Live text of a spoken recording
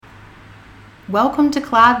Welcome to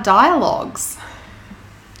Cloud Dialogues.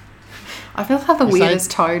 I feel like I have the weirdest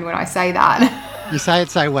tone when I say that. You say it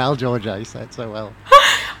so well, Georgia. You say it so well.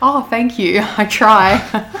 Oh, thank you. I try.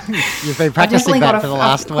 You've been practicing that for the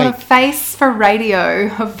last week. I've got a face for radio,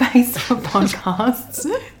 a face for podcasts.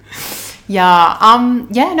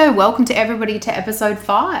 Yeah. Welcome to everybody to episode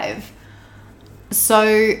 5.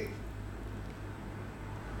 So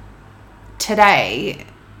today,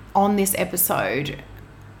 on this episode,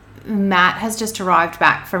 Matt has just arrived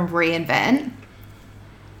back from reInvent.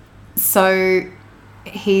 So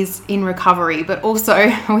he's in recovery, but also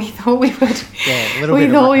we thought we would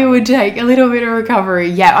take a little bit of recovery.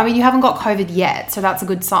 Yeah, I mean, you haven't got COVID yet, so that's a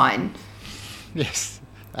good sign. Yes,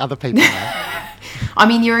 other people have. I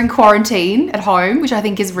mean, you're in quarantine at home, which I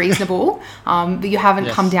think is reasonable, but you haven't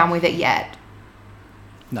come down with it yet.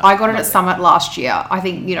 No, I got it at Summit last year. I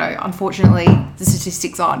think, unfortunately, the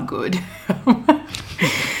statistics aren't good.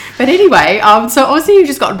 But anyway, so obviously you've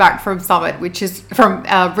just gotten back from Summit, which is from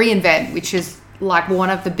reInvent, which is like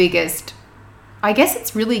one of the biggest, I guess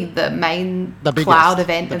it's really the cloud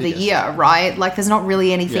event of the year, right? Like there's not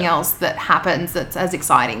really anything else that happens that's as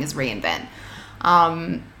exciting as reInvent.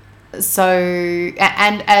 And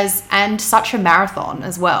such a marathon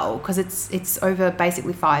as well, because it's over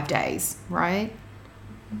basically 5 days, right?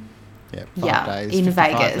 Yeah, 5 days. In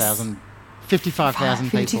Vegas.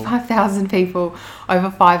 55,000 people. 55,000 people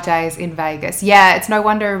over 5 days in Vegas. Yeah, it's no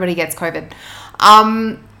wonder everybody gets COVID.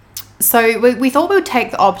 So we thought we would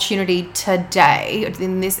take the opportunity today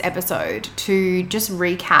in this episode to just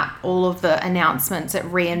recap all of the announcements at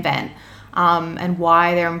reInvent and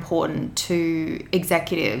why they're important to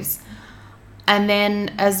executives. And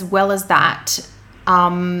then as well as that,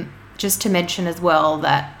 just to mention as well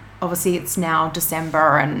that obviously it's now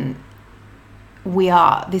December and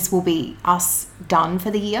this will be us done for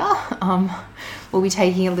the year. We'll be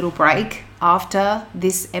taking a little break after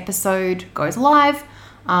this episode goes live,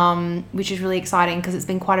 which is really exciting because it's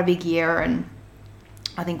been quite a big year, and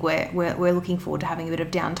I think we're looking forward to having a bit of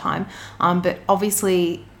downtime. But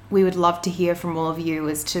obviously, we would love to hear from all of you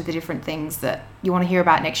as to the different things that you want to hear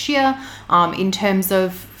about next year. In terms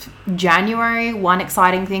of January, one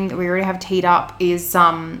exciting thing that we already have teed up is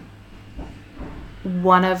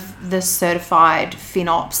one of the certified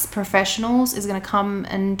FinOps professionals is going to come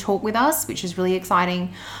and talk with us, which is really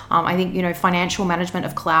exciting. I think, financial management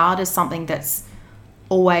of cloud is something that's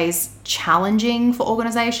always challenging for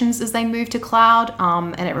organizations as they move to cloud,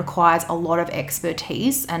 and it requires a lot of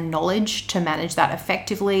expertise and knowledge to manage that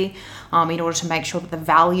effectively in order to make sure that the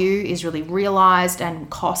value is really realized and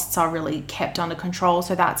costs are really kept under control.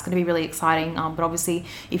 So that's going to be really exciting. But obviously,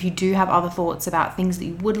 if you do have other thoughts about things that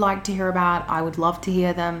you would like to hear about, I would love to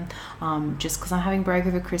hear them. Just because I'm having break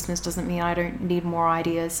over Christmas doesn't mean I don't need more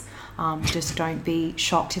ideas. Just don't be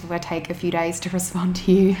shocked if I take a few days to respond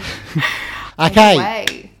to you.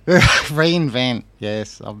 Okay. reInvent.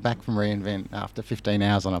 Yes, I'm back from reInvent after 15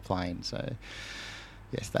 hours on a plane. So,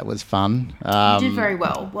 yes, that was fun. You did very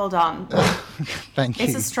well. Well done. Thank you.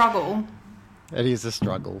 It's a struggle. It is a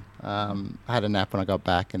struggle. I had a nap when I got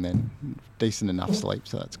back and then decent enough sleep,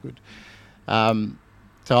 so that's good.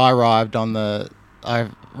 So I arrived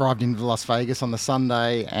in Las Vegas on the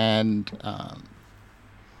Sunday, and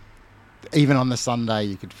even on the Sunday,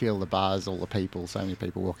 you could feel the buzz, all the people, so many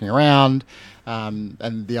people walking around.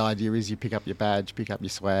 And the idea is you pick up your badge, pick up your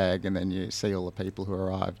swag, and then you see all the people who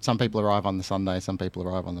arrive. Some people arrive on the Sunday, some people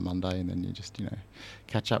arrive on the Monday, and then you just,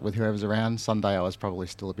 catch up with whoever's around. Sunday, I was probably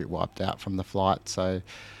still a bit wiped out from the flight, so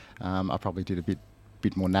I probably did a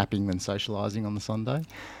bit more napping than socialising on the Sunday.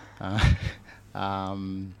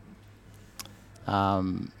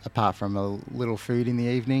 Apart from a little food in the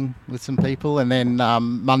evening with some people, and then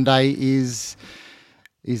Monday is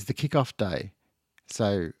the kickoff day.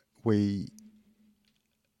 So we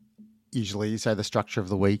usually say the structure of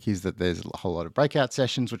the week is that there's a whole lot of breakout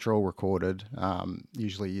sessions which are all recorded.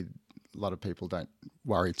 Usually a lot of people don't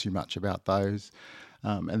worry too much about those,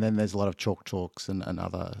 and then there's a lot of chalk talks and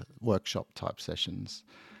other workshop type sessions.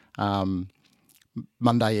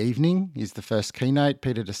 Monday evening is the first keynote,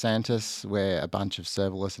 Peter DeSantis, where a bunch of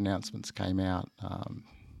serverless announcements came out,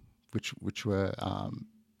 which were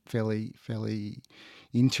fairly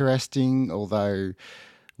interesting. Although,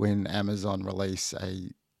 when Amazon release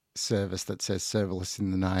a service that says serverless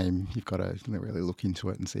in the name, you've got to really look into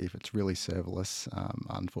it and see if it's really serverless.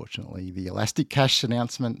 Unfortunately, the Elastic Cache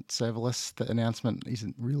announcement, the announcement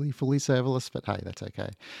isn't really fully serverless, but hey, that's okay.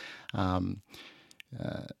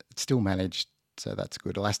 It's still managed. So that's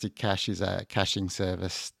good. Elastic Cache is a caching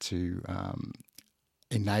service to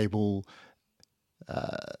enable,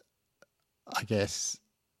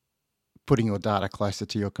 putting your data closer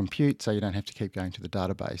to your compute, so you don't have to keep going to the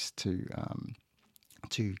database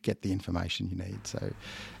to get the information you need. So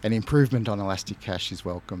an improvement on Elastic Cache is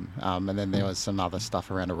welcome. And then there was some other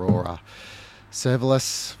stuff around Aurora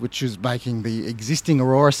serverless, which was making the existing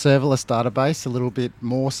Aurora serverless database a little bit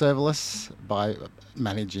more serverless by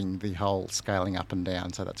managing the whole scaling up and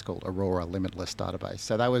down. So that's called Aurora Limitless Database.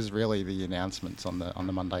 So that was really the announcements on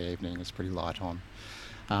the Monday evening. It was pretty light on.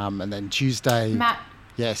 And then Tuesday... Matt,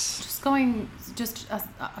 yes. Stopping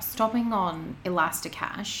on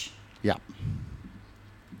Elasticache. Yeah.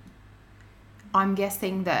 I'm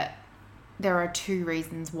guessing that there are two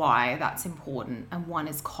reasons why that's important, and one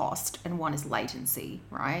is cost and one is latency,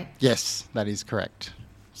 right? Yes, that is correct.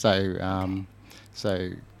 So, so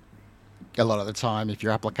a lot of the time, if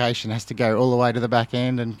your application has to go all the way to the back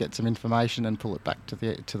end and get some information and pull it back to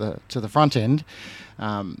the front end,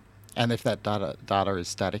 and if that data is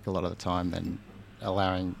static a lot of the time, then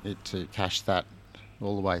allowing it to cache that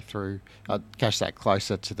all the way through, cache that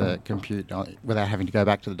closer to the compute without having to go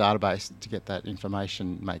back to the database to get that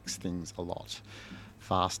information makes things a lot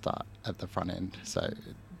faster at the front end. So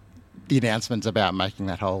the announcement's about making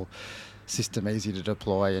that whole system easy to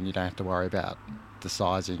deploy, and you don't have to worry about the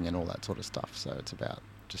sizing and all that sort of stuff. So it's about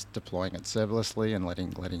just deploying it serverlessly and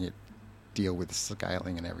letting it deal with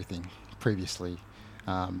scaling and everything. Previously,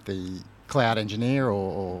 the cloud engineer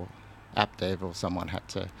or app dev or someone had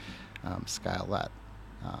to scale that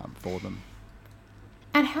for them.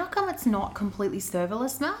 And how come it's not completely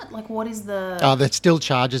serverless, Matt? Like, what is the... Oh, that still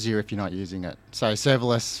charges you if you're not using it. So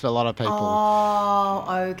serverless for a lot of people... Oh,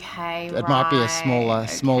 okay, It might be a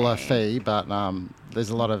smaller fee, but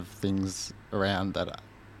there's a lot of things around that,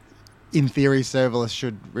 in theory, serverless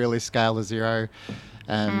should really scale to zero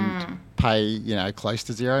and pay, close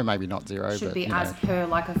to zero, maybe not zero. Should be as per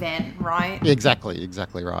like event, right? Exactly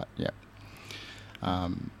right, yeah.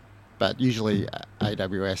 But usually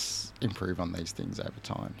AWS improve on these things over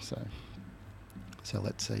time. So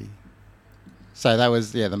let's see. So that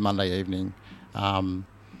was the Monday evening, and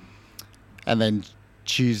then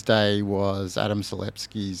Tuesday was Adam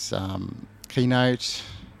Selipsky's keynote.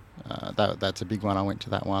 That's a big one. I went to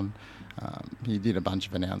that one. He did a bunch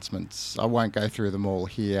of announcements. I won't go through them all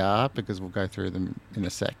here because we'll go through them in a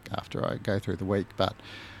sec after I go through the week. But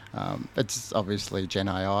it's obviously Gen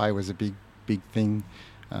AI was a big thing.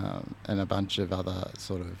 And a bunch of other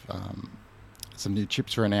sort of some new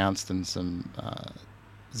chips were announced and some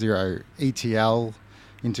zero ETL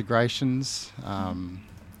integrations.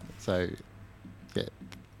 So yeah,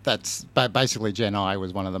 that's basically Gen AI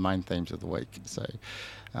was one of the main themes of the week. So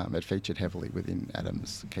it featured heavily within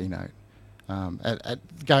Adam's keynote.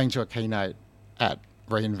 Going to a keynote at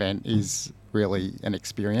reInvent is really an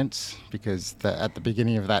experience because at the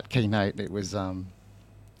beginning of that keynote it was.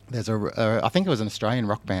 There's I think it was an Australian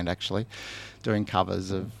rock band actually, doing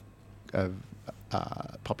covers of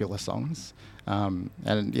popular songs.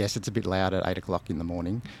 And yes, it's a bit loud at 8 o'clock in the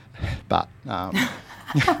morning, but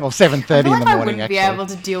or 7:30 in the morning. I wouldn't be able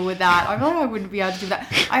to deal with that. I feel like I wouldn't be able to do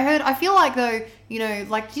that. I feel like though,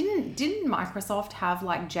 like didn't Microsoft have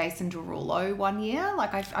like Jason Derulo one year?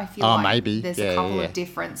 Like I feel like maybe. There's a couple of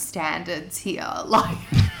different standards here. Like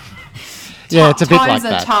it's a bit like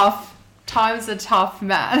that. Times are tough,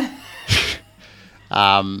 man.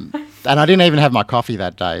 And I didn't even have my coffee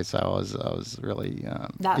that day, so I was really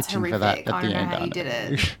itching for that at the end. I don't know how you did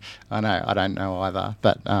it. I know, I don't know either,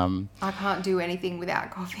 but I can't do anything without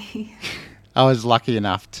coffee. I was lucky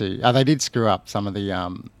enough to. They did screw up some of the.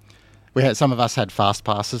 Some of us had fast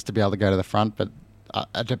passes to be able to go to the front, but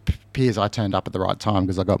it appears I turned up at the right time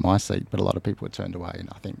because I got my seat, but a lot of people were turned away, and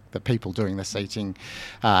I think the people doing the seating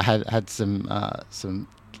had some.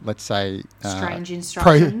 Let's say strange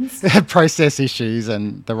instructions, process issues,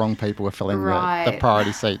 and the wrong people were filling the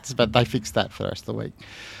priority seats. But they fixed that for the rest of the week.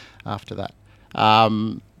 After that,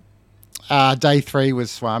 day 3 was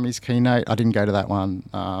Swami's keynote. I didn't go to that one.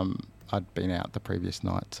 I'd been out the previous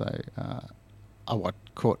night, so I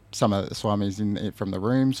caught some of the Swamis from the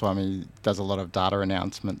room. Swami does a lot of data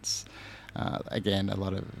announcements. Again,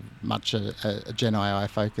 much a Gen AI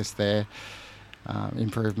focus there.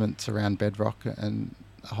 Improvements around Bedrock and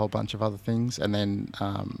a whole bunch of other things. And then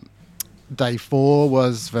day 4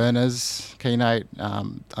 was Werner's keynote.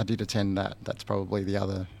 I did attend that. That's probably the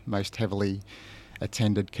other most heavily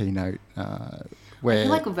attended keynote. Where I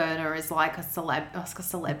feel like Werner is like a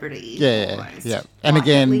celebrity. Yeah, almost. yeah. And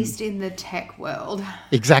again, at least in the tech world.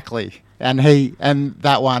 Exactly. And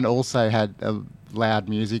that one also had loud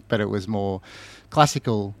music, but it was more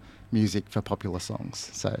classical music for popular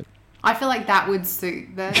songs. So I feel like that would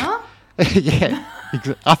suit Werner. Yeah,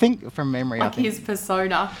 I think from memory, Like his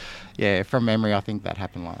persona. from memory, I think that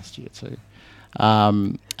happened last year too.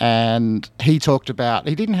 And he talked about,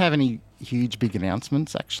 he didn't have any huge big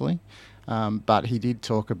announcements actually, but he did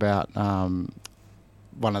talk about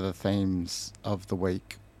one of the themes of the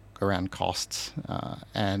week around costs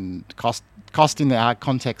and cost in the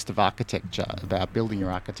context of architecture, about building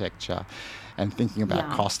your architecture and thinking about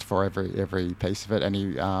Yeah. cost for every piece of it. And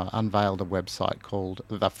he unveiled a website called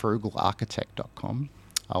thefrugalarchitect.com.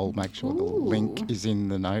 I'll make sure the link Ooh. is in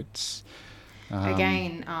the notes.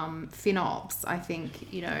 Again, FinOps, I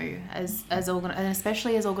think, and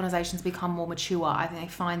especially as organizations become more mature, I think they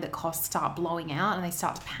find that costs start blowing out and they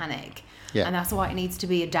start to panic. Yeah. And that's why it needs to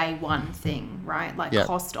be a day one thing, right? Like Yeah.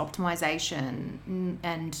 cost optimization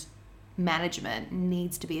and management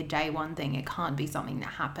needs to be a day one thing. It can't be something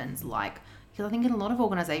that happens because I think in a lot of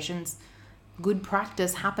organizations, good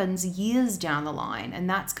practice happens years down the line, and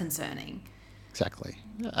that's concerning. Exactly.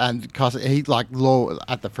 And because he, like, law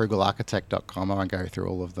at the frugalarchitect.com, I won't go through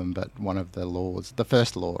all of them, but one of the laws, the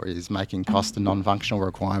first law is making cost a non-functional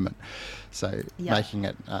requirement. So Yep. making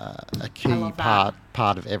it a I key love that.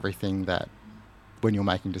 part of everything that when you're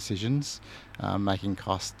making decisions, making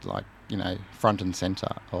cost like, front and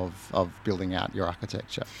center of building out your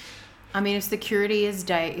architecture. I mean, if security is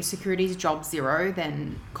job zero,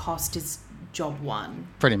 then cost is job one,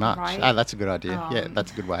 Pretty much. right? Oh, that's a good idea. Yeah,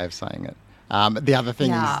 that's a good way of saying it. The other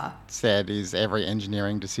thing he's Yeah. said is every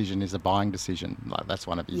engineering decision is a buying decision. Like, that's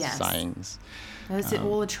one of his Yes. sayings. It's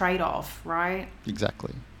all a trade-off, right?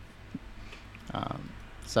 Exactly.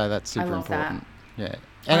 So that's super love that. important. Yeah.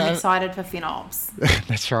 I'm excited for FinOps.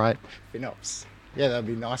 That's right. FinOps. Yeah, that'd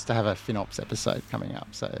be nice to have a FinOps episode coming up.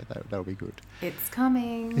 So that'll be good. It's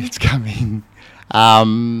coming. It's coming.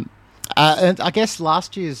 And I guess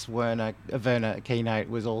last year's Werner keynote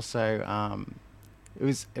was also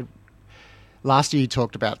last year you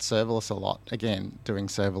talked about serverless a lot. Again, doing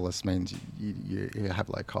serverless means you have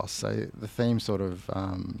low costs. So the theme sort of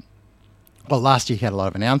last year he had a lot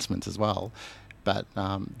of announcements as well, but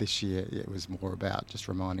this year it was more about just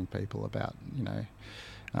reminding people about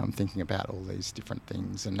thinking about all these different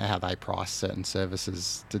things and how they price certain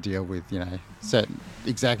services to deal with certain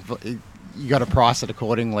exactly. You got to price it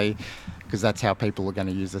accordingly because that's how people are going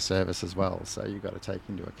to use the service as well. So you've got to take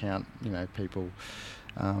into account, people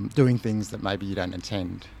doing things that maybe you don't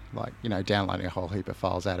intend, like, downloading a whole heap of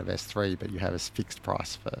files out of S3, but you have a fixed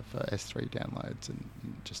price for S3 downloads and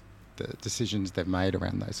just the decisions they've made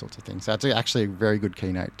around those sorts of things. So it's actually a very good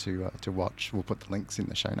keynote to watch. We'll put the links in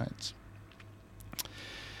the show notes.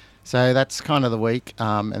 So that's kind of the week.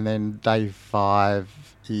 And then day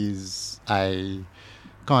 5 is a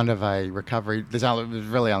kind of a recovery. There's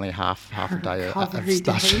really only half a day of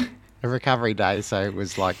stuff. A recovery day. So it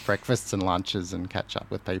was like breakfasts and lunches and catch up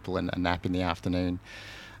with people and a nap in the afternoon.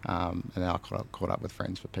 And then I caught up with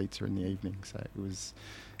friends for pizza in the evening. So it was,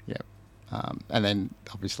 yeah. And then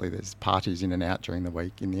obviously there's parties in and out during the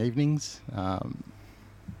week in the evenings,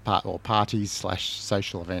 parties /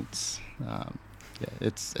 social events.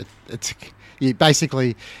 It's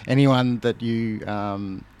basically anyone that you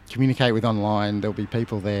communicate with online. There'll be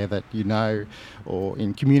people there that or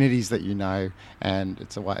in communities that and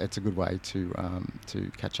it's a good way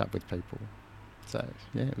to catch up with people. So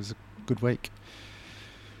yeah, it was a good week.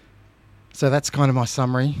 So that's kind of my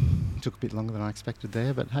summary. Took a bit longer than I expected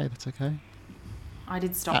there, but hey, that's okay. I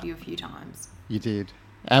did stop you a few times. You did.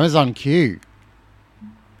 Amazon Q.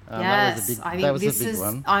 Yes, I think this is.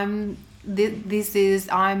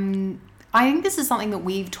 I think this is something that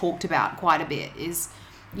we've talked about quite a bit. Is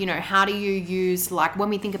how do you use, like, when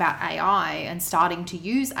we think about AI and starting to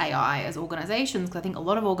use AI as organizations, because I think a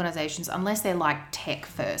lot of organizations, unless they're like tech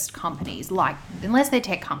first companies, right?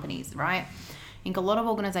 I think a lot of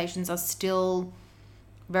organizations are still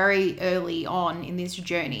very early on in this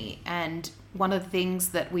journey. And one of the things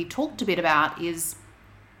that we talked a bit about is,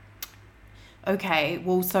 okay,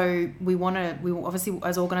 well, so we obviously,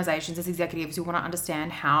 as organizations, as executives, we want to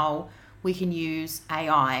understand how we can use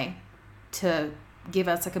AI to give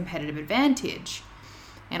us a competitive advantage.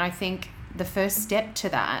 And I think the first step to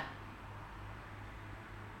that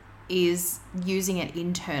is using it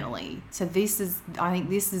internally. So I think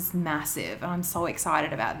this is massive, and I'm so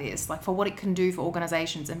excited about this, like, for what it can do for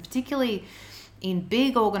organizations, and particularly in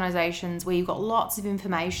big organizations where you've got lots of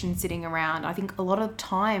information sitting around. I think a lot of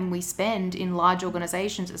time we spend in large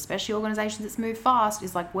organizations, especially organizations that move fast,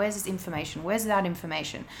 is like, where's this information? Where's that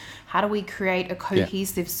information? How do we create a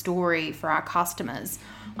cohesive story for our customers?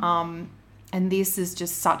 And this is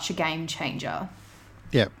just such a game changer.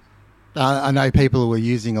 Yeah. I know people were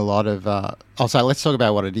using a lot of. So let's talk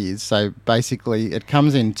about what it is. So basically, it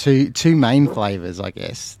comes in two main flavors, I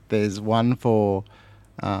guess. There's one for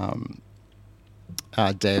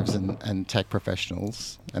devs and tech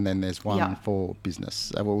professionals, and then there's one for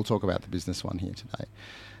business. We'll talk about the business one here today.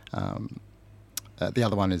 The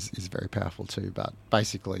other one is very powerful too, but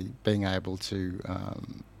basically being able to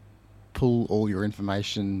pull all your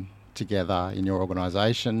information together in your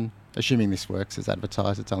organisation. Assuming this works as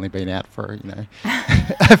advertised, it's only been out for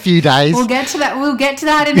a few days. We'll get to that. We'll get to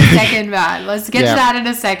that in a second, Matt. Let's get to that in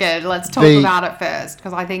a second. Let's talk about it first,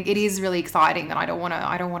 because I think it is really exciting, and I don't want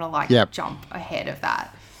to jump ahead of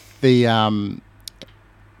that. The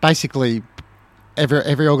basically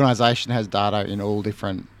every organisation has data in all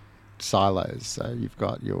different silos. So you've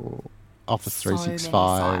got your Office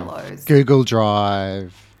 365, Google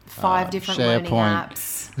Drive, 5 different learning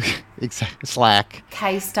apps. Exactly. Slack,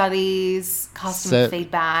 case studies, customer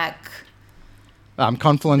feedback,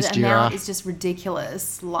 Confluence, the Jira. amount is just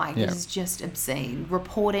ridiculous. It's just obscene.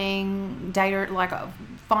 Reporting, data,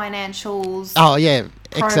 financials. Oh yeah,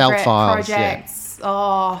 Excel files. Projects. Yeah.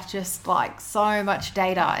 Oh, just so much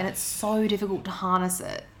data, and it's so difficult to harness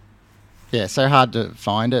it. Yeah, so hard to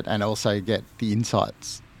find it and also get the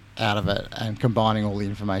insights out of it, and combining all the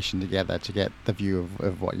information together to get the view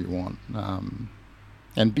of what you want.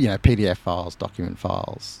 And PDF files, document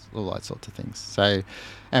files, all those sorts of things. So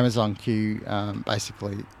Amazon Q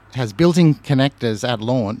basically has built-in connectors at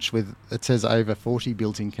launch it says over 40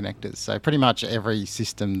 built-in connectors. So pretty much every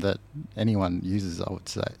system that anyone uses, I would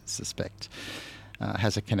suspect,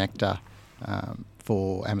 has a connector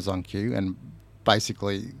for Amazon Q. And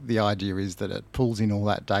basically the idea is that it pulls in all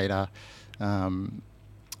that data,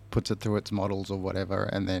 puts it through its models or whatever,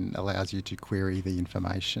 and then allows you to query the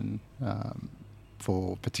information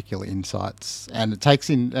for particular insights. And it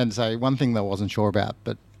takes in, and so one thing that I wasn't sure about,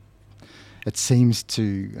 but it seems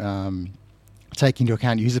to take into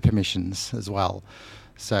account user permissions as well.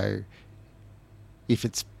 So if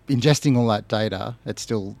it's ingesting all that data, it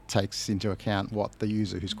still takes into account what the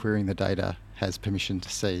user who's querying the data has permission to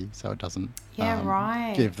see, so it doesn't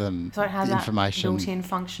give them so it has the information. That built-in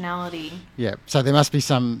functionality. Yeah, so there must be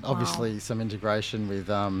some integration with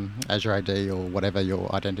Azure AD or whatever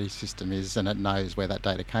your identity system is, and it knows where that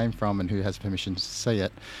data came from and who has permission to see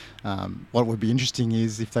it. What would be interesting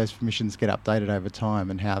is if those permissions get updated over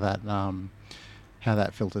time and how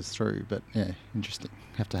that filters through. But yeah, interesting.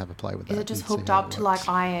 Have to have a play with that. Is it just hooked up to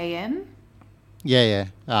IAM? Yeah.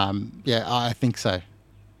 I think so.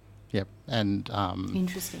 Yep, and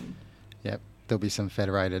interesting. Yep, there'll be some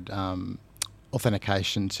federated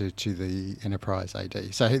authentication to the enterprise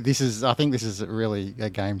AD. So I think this is really a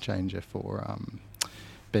game changer for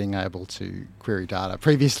being able to query data.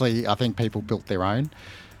 Previously, I think people built their own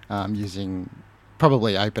using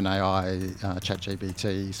probably OpenAI,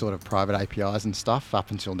 ChatGPT, sort of private APIs and stuff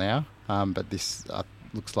up until now. But this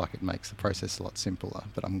looks like it makes the process a lot simpler.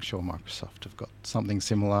 But I'm sure Microsoft have got something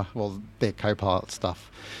similar. Well, their Copilot stuff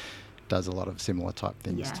does a lot of similar type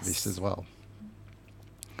things to this as well.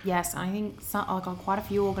 Yes, I think quite a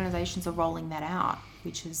few organisations are rolling that out,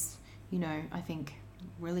 which is, I think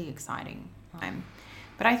really exciting.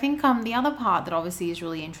 But I think the other part that obviously is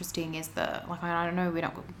really interesting is I don't know, we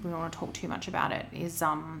don't want to talk too much about it, is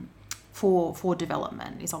for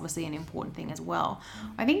development is obviously an important thing as well.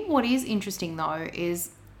 I think what is interesting though is,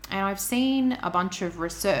 and I've seen a bunch of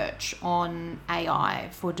research on AI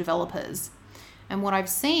for developers. And what I've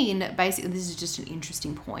seen, basically, this is just an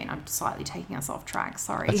interesting point. I'm slightly taking us off track.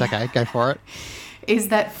 Sorry. That's okay. Go for it. Is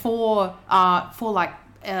that for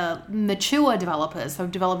mature developers, so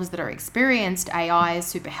developers that are experienced, AI is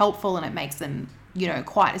super helpful and it makes them,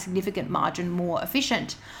 quite a significant margin more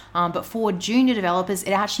efficient. But for junior developers,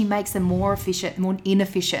 it actually makes them more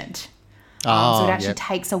inefficient. So it actually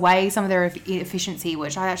takes away some of their efficiency,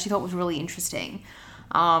 which I actually thought was really interesting.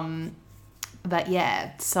 But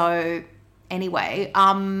yeah, so anyway,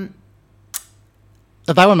 that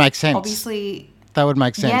would make sense. Obviously, that would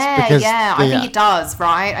make sense. I think it does,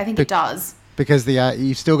 right? I think it does. Because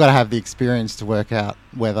you've still got to have the experience to work out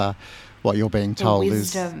whether what you're being told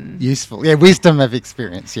is useful. Yeah, wisdom of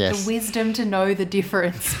experience, yes. The wisdom to know the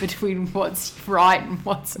difference between what's right and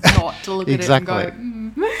what's not, to look at it and go,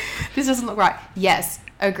 this doesn't look right. Yes,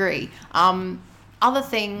 agree. Other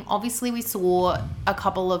thing, obviously we saw a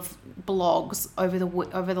couple of blogs over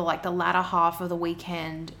the latter half of the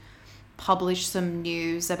weekend publish some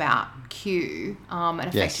news about Q and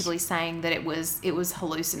effectively saying that it was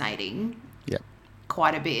hallucinating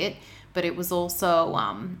quite a bit, but it was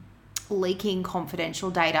also leaking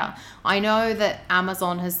confidential data. I know that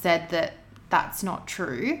Amazon has said that that's not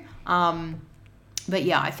true, But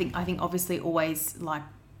yeah, I think obviously always like,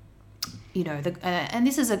 you know, and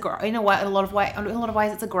this is in a way, a lot of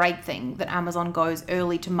ways, it's a great thing that Amazon goes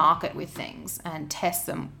early to market with things and tests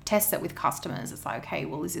it with customers. It's like, okay,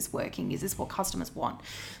 well, is this working? Is this what customers want?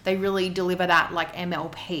 They really deliver that like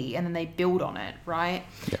MLP, and then they build on it, right?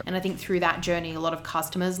 Yep. And I think through that journey, a lot of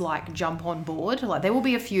customers like jump on board. Like there will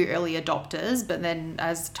be a few early adopters, but then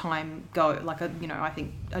as time I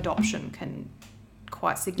think adoption can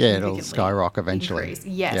quite significantly it'll skyrocket eventually. Increase.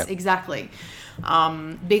 Yes, Yep. exactly.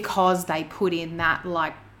 Because they put in that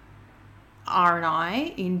like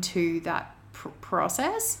R&I into that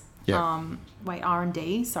process. Yeah.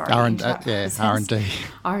 R&D, sorry. R&D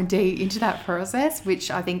into that process, which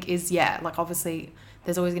I think is, like obviously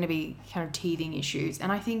there's always going to be kind of teething issues.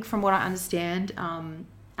 And I think from what I understand,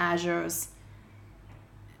 Azure's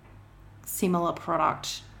similar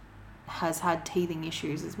product has had teething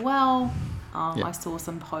issues as well. I saw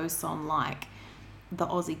some posts on like the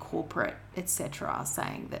Aussie corporate, etc.,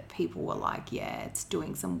 saying that people were like, it's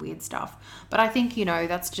doing some weird stuff. But I think,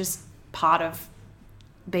 that's just part of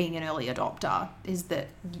being an early adopter, is that,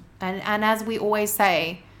 and as we always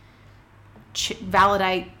say,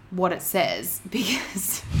 validate what it says,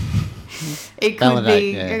 because it could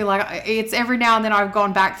be like, it's every now and then I've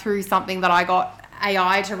gone back through something that I got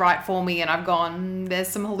AI to write for me, and I've gone, there's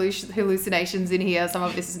some hallucinations in here. Some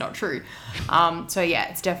of this is not true.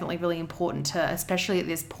 It's definitely really important to, especially at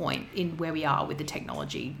this point in where we are with the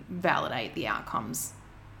technology, validate the outcomes.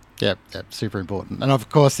 Yep, super important. And of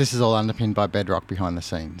course, this is all underpinned by Bedrock behind the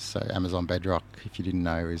scenes. So Amazon Bedrock, if you didn't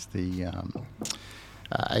know, is the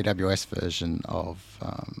AWS version of,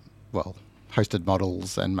 hosted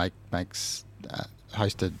models, and makes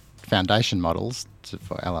hosted foundation models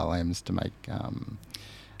for LLMs to make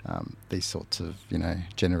these sorts of,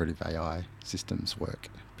 generative AI systems work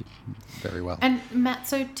very well. And Matt,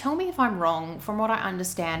 so tell me if I'm wrong. From what I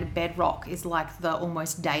understand, Bedrock is like the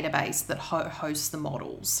almost database that hosts the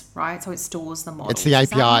models, right? So it stores the models. It's the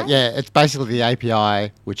API. Right? Yeah, it's basically the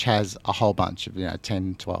API, which has a whole bunch of,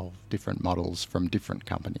 10, 12 different models from different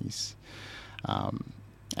companies.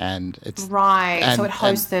 And it's right. So it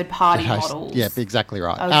hosts third-party models. Yeah, exactly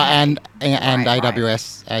right. Okay. And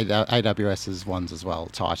AWS's ones as well,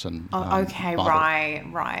 Titan. Okay,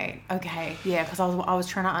 right. Okay, yeah, because I was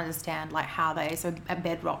trying to understand like how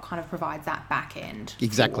Bedrock kind of provides that back end.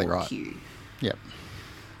 Exactly right. Q. Yep.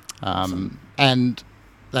 And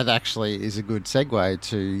that actually is a good segue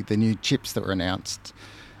to the new chips that were announced.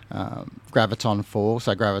 Graviton 4.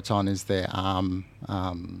 So Graviton is their ARM.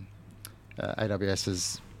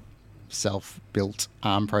 AWS's self-built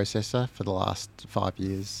ARM processor for the last 5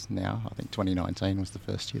 years now. I think 2019 was the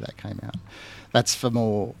first year that came out. That's for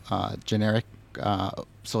more generic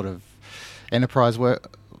sort of enterprise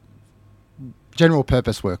work, general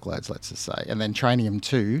purpose workloads, let's just say. And then Trainium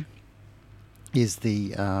 2 is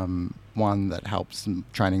the one that helps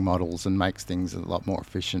training models and makes things a lot more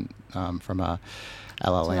efficient from a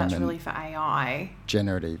LLM. So that's really for AI.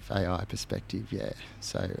 Generative AI perspective, yeah.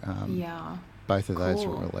 So both of those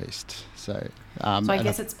were released. So I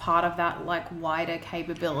guess it's part of that like wider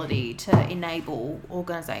capability to enable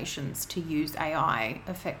organizations to use AI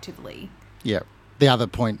effectively. Yeah. The other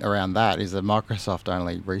point around that is that Microsoft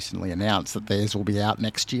only recently announced that theirs will be out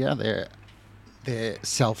next year. They're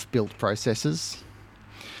self-built processors.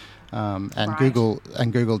 And right.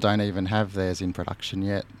 Google don't even have theirs in production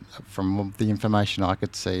yet. From the information I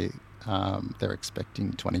could see, they're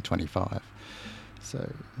expecting 2025.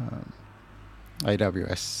 So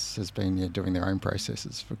AWS has been doing their own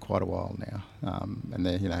processors for quite a while now, and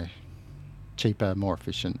they're cheaper, more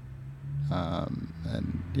efficient,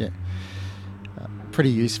 pretty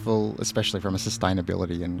useful, especially from a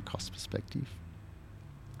sustainability and cost perspective.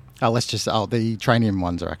 The Trainium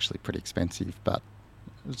ones are actually pretty expensive, but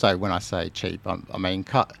so when I say cheap, I mean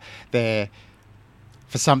they're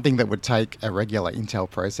for something that would take a regular Intel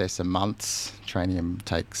processor months. Trainium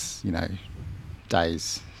takes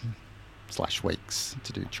days/weeks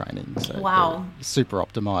to do training. So wow, super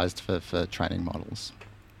optimized for training models.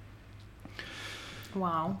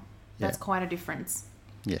 Wow, that's quite a difference.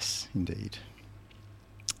 Yes, indeed.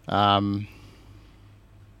 I'm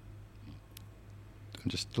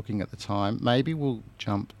just looking at the time. Maybe we'll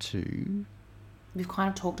jump to... We've kind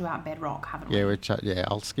of talked about Bedrock, haven't we?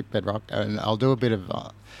 I'll skip Bedrock and I'll do a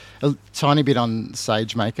tiny bit on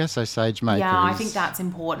SageMaker. So SageMaker I think that's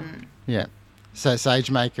important. Yeah. So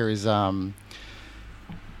SageMaker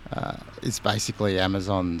is basically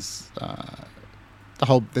Amazon's...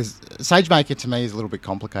 SageMaker to me is a little bit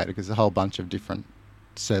complicated because there's a whole bunch of different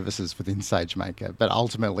services within SageMaker, but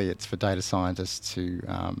ultimately it's for data scientists to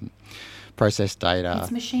process data.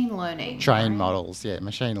 It's machine learning. Train right? models,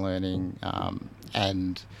 machine learning,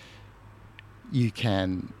 and you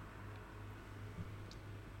can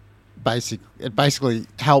it basically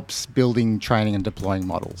helps building, training and deploying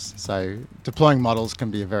models. So deploying models can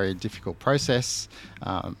be a very difficult process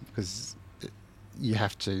because you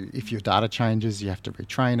have to, if your data changes, you have to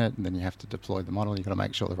retrain it, and then you have to deploy the model. You've got to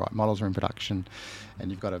make sure the right models are in production, and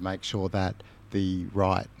you've got to make sure that the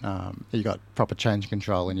right, you got proper change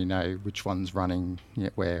control, and you know which one's running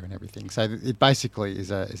where and everything. So it basically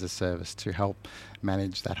is a service to help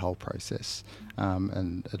manage that whole process.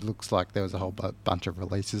 And it looks like there was a whole bunch of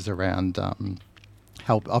releases around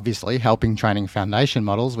helping training foundation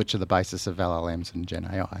models, which are the basis of LLMs and Gen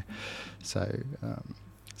AI. So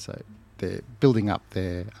they're building up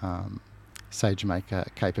their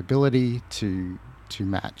SageMaker capability to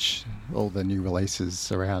match all the new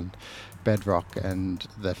releases around Bedrock and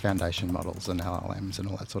the foundation models and LLMs and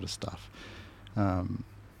all that sort of stuff. And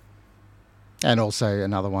also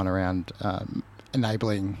another one around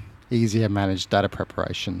enabling easier managed data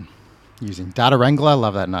preparation using Data Wrangler.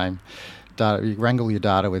 Love that name. You wrangle your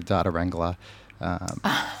data with Data Wrangler.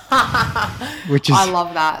 Which is, I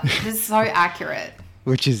love that. This is so accurate.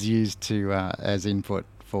 Which is used to as input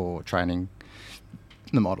for training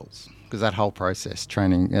the models, because that whole process,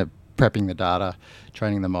 training, prepping the data,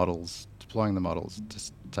 training the models, deploying the models,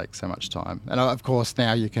 just takes so much time. And of course,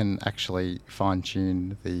 now you can actually fine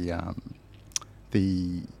tune the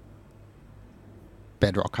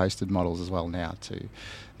Bedrock hosted models as well now too.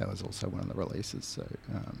 That was also one of the releases. So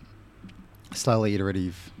slowly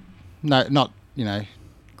iterative, not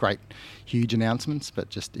great huge announcements, but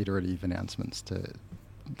just iterative announcements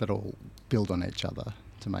that all build on each other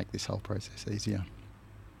to make this whole process easier.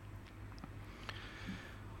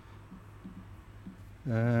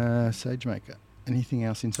 SageMaker. Anything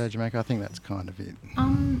else in SageMaker? I think that's kind of it.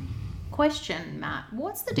 Question, Matt.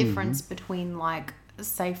 What's the difference between, like,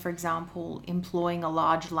 say, for example, employing a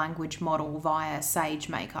large language model via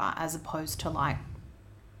SageMaker as opposed to, like,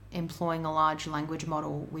 employing a large language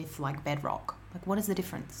model with, like, Bedrock? Like, what is the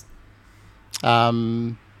difference?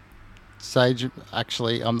 Sage,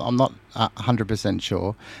 actually, I'm not 100%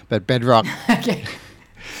 sure, but Bedrock. Okay.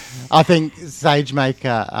 I think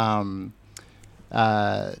SageMaker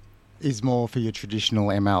is more for your traditional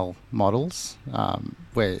ML models,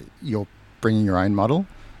 where you're bringing your own model,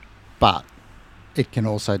 but it can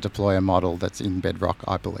also deploy a model that's in Bedrock,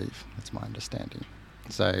 I believe. That's my understanding.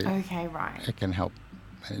 So Okay, right. it can help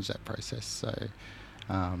manage that process. So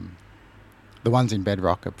the ones in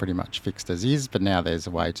Bedrock are pretty much fixed as is, but now there's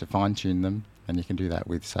a way to fine tune them, and you can do that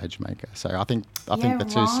with SageMaker. So I think the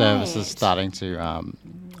two services starting to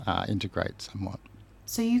integrate somewhat.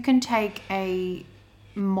 So you can take a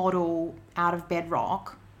model out of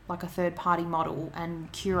Bedrock, like a third-party model,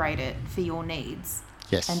 and curate it for your needs.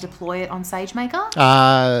 Yes. And deploy it on SageMaker?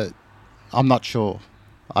 I'm not sure.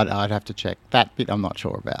 I'd have to check. That bit I'm not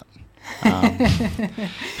sure about.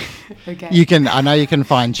 Okay. I know you can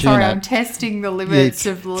fine tune it. Sorry, I'm testing the limits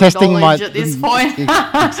of knowledge at this point.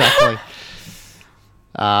 Exactly.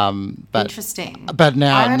 But interesting. But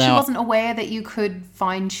now I actually wasn't aware that you could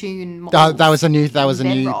fine tune models. That was a new.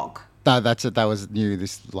 Bedrock. No, that's it. That was new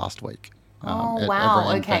this last week. Oh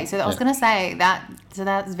wow! Okay, so I was going to say that. So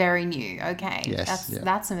that's very new. Okay, yes,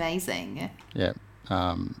 that's amazing. Yeah,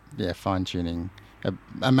 fine tuning,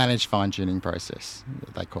 a managed fine tuning process,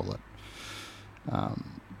 they call it.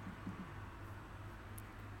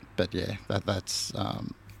 But yeah, that's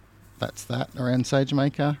that around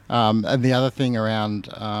SageMaker. And the other thing around,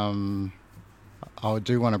 I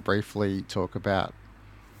do want to briefly talk about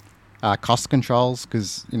cost controls,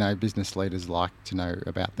 because business leaders like to know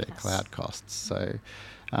about their cloud costs. So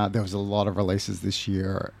there was a lot of releases this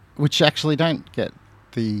year which actually don't get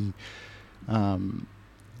the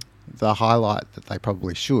highlight that they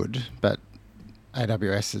probably should, but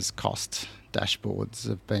AWS's cost dashboards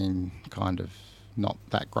have been kind of not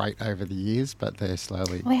that great over the years, but they're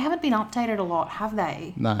slowly... Well, they haven't been updated a lot, have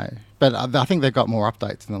they? No, but I think they've got more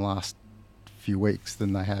updates in the last few weeks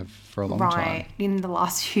than they have for a long time. Right, in the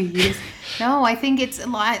last few years. No, I think it's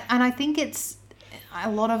like, and I think it's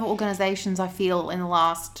a lot of organizations, I feel, in the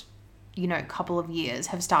last couple of years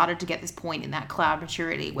have started to get this point in that cloud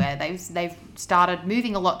maturity where they've started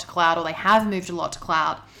moving a lot to cloud, or they have moved a lot to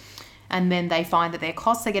cloud, and then they find that their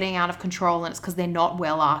costs are getting out of control, and it's because they're not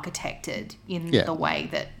well architected in the way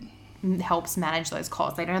that helps manage those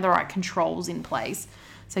costs. They don't have the right controls in place.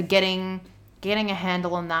 So getting a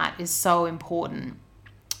handle on that is so important.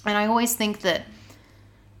 And I always think that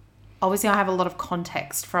obviously I have a lot of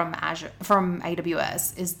context from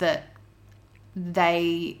AWS, is that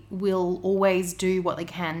they will always do what they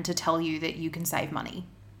can to tell you that you can save money.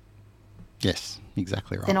 Yes,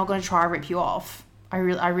 exactly They're right. not going to try to rip you off. I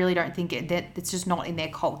really don't think that it's just not in their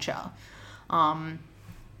culture.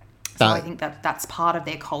 So I think that that's part of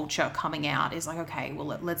their culture coming out, is like, okay,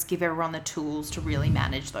 well, let's give everyone the tools to really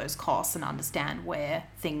manage those costs and understand where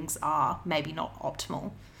things are maybe not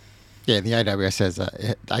optimal. Yeah, the AWS has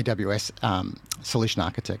AWS solution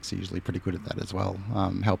architects are usually pretty good at that as well,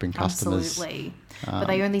 helping customers. Absolutely. But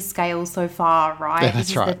they only scale so far, Yeah, right? This that's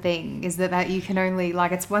is the right. thing, is that you can only,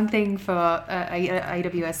 like, it's one thing for a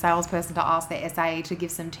AWS salesperson to ask their SA to give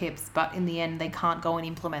some tips, but in the end, they can't go and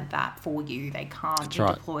implement that for you. They can't That's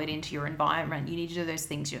right. deploy it into your environment. You need to do those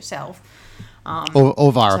things yourself. Or via a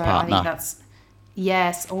So I think partner. that's,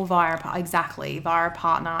 yes, or exactly, via a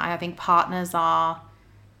partner. I think partners are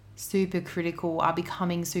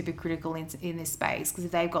becoming super critical in this space, because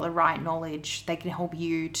if they've got the right knowledge, they can help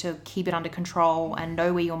you to keep it under control and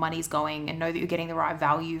know where your money's going and know that you're getting the right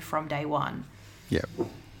value from day one. Yeah,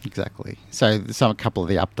 exactly. So a couple of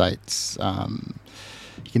the updates.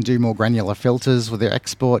 You can do more granular filters with your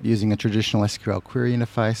export using a traditional SQL query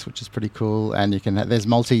interface, which is pretty cool. And you can there's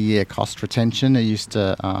multi-year cost retention. It used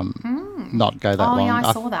to not go that Oh, yeah, long.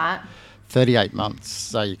 I saw that. 38 months,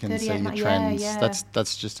 so you can see 38 your months. Yeah, trends. yeah.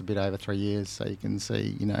 That's just a bit over 3 years, so you can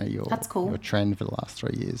see That's cool. your trend for the last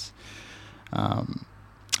 3 years.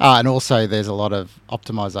 And also there's a lot of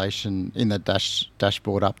optimization in the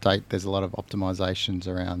dashboard update. There's a lot of optimizations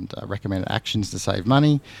around recommended actions to save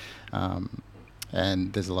money.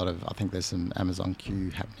 And there's a lot of, I think there's some Amazon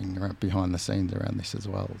Q happening behind the scenes around this as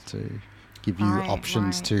well, to give you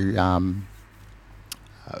options to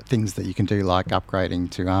things that you can do, like upgrading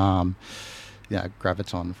to ARM,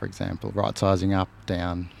 Graviton, for example, right sizing up,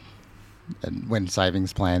 down, and when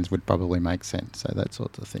savings plans would probably make sense. So that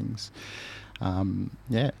sorts of things.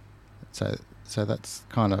 Yeah. So that's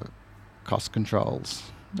kind of cost controls.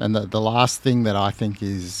 And the last thing that I think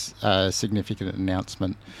is a significant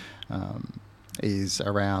announcement is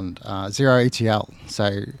around zero ETL.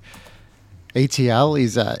 So ETL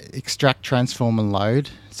is extract, transform, and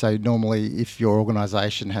load. So normally, if your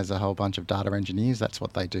organisation has a whole bunch of data engineers, that's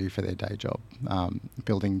what they do for their day job,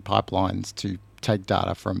 building pipelines to take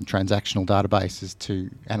data from transactional databases to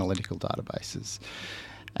analytical databases,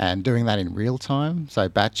 and doing that in real time. So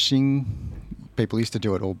batching. People used to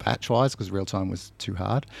do it all batch-wise because real-time was too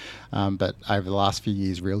hard. But over the last few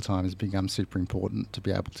years, real-time has become super important to be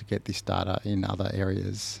able to get this data in other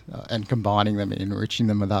areas and combining them and enriching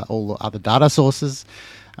them with all the other data sources.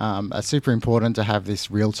 Are super important to have this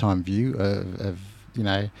real-time view of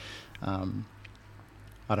I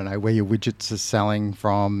don't know, where your widgets are selling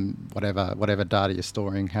from, whatever data you're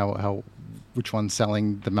storing, which one's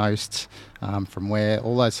selling the most, from where,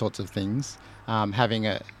 all those sorts of things. Having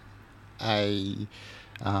a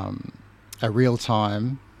real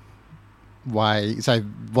time way. So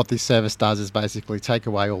what this service does is basically take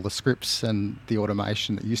away all the scripts and the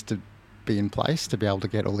automation that used to be in place to be able to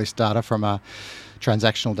get all this data from a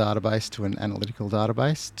transactional database to an analytical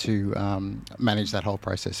database to manage that whole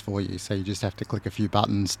process for you. So you just have to click a few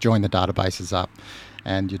buttons, join the databases up,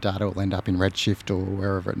 and your data will end up in Redshift or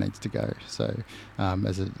wherever it needs to go. So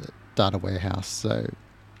as a data warehouse. So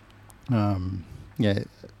yeah,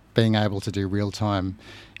 being able to do real-time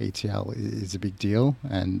ETL is a big deal,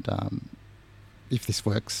 and if this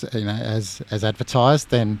works, as advertised,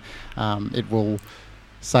 then it will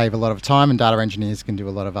save a lot of time, and data engineers can do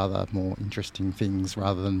a lot of other more interesting things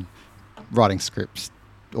rather than writing scripts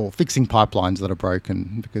or fixing pipelines that are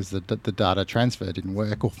broken because the data transfer didn't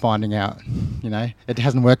work, or finding out, it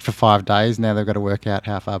hasn't worked for 5 days. Now they've got to work out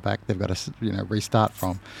how far back they've got to, restart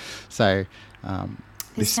from. So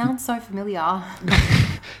this sounds so familiar.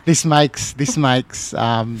 this makes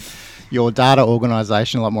your data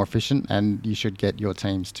organization a lot more efficient, and you should get your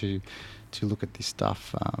teams to look at this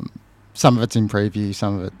stuff. Some of it's in preview,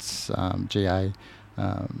 some of it's GA,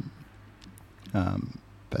 but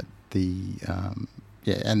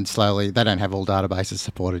and slowly, they don't have all databases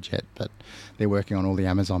supported yet, but they're working on all the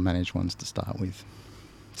Amazon managed ones to start with.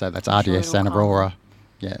 So that's RDS and Aurora.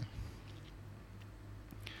 Yeah.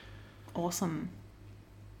 Awesome.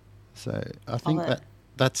 So I think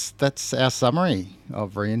that's our summary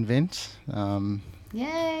of reInvent.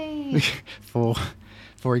 Yay!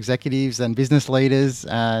 for executives and business leaders,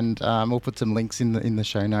 and we'll put some links in the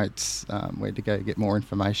show notes where to go get more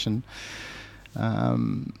information.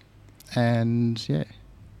 And yeah,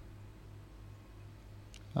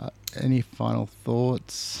 any final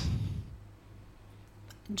thoughts?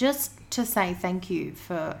 just to say thank you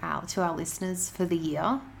to our listeners for the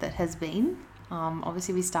year that has been.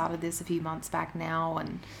 Obviously, we started this a few months back now,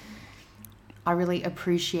 and I really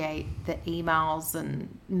appreciate the emails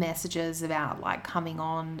and messages about like coming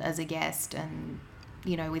on as a guest, and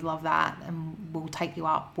we love that, and we'll take you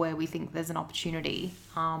up where we think there's an opportunity.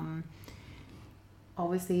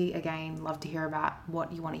 Obviously, again, love to hear about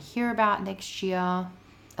what you want to hear about next year,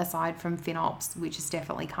 aside from FinOps, which is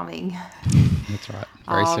definitely coming. That's right.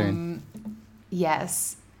 Very soon.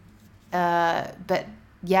 Yes. But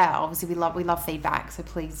yeah, obviously we love feedback, so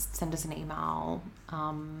please send us an email.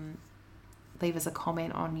 Leave us a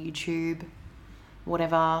comment on YouTube,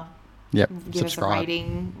 whatever. Yep. Give Subscribe. us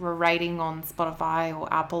a rating on Spotify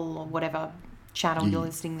or Apple or whatever channel you're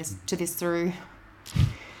listening to this through.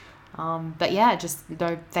 But yeah, just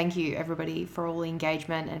thank you everybody for all the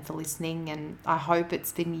engagement and for listening, and I hope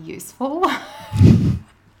it's been useful.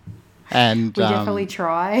 And we definitely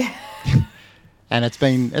try. And it's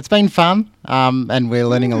been fun, and we're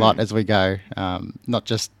learning a lot as we go. Not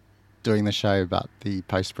just doing the show, but the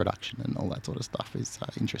post-production and all that sort of stuff is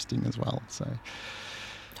interesting as well. So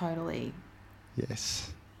Totally.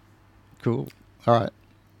 Yes. Cool. All right.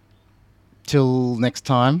 Till next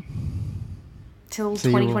time. Till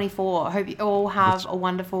 2024. I hope you all have a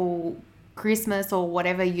wonderful Christmas or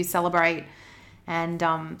whatever you celebrate, and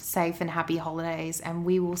safe and happy holidays. And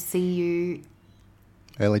we will see you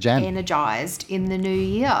early Jan. Energized in the new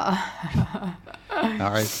year. All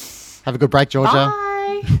right. Have a good break, Georgia.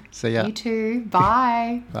 Bye. See ya. You too.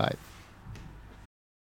 Bye. Bye.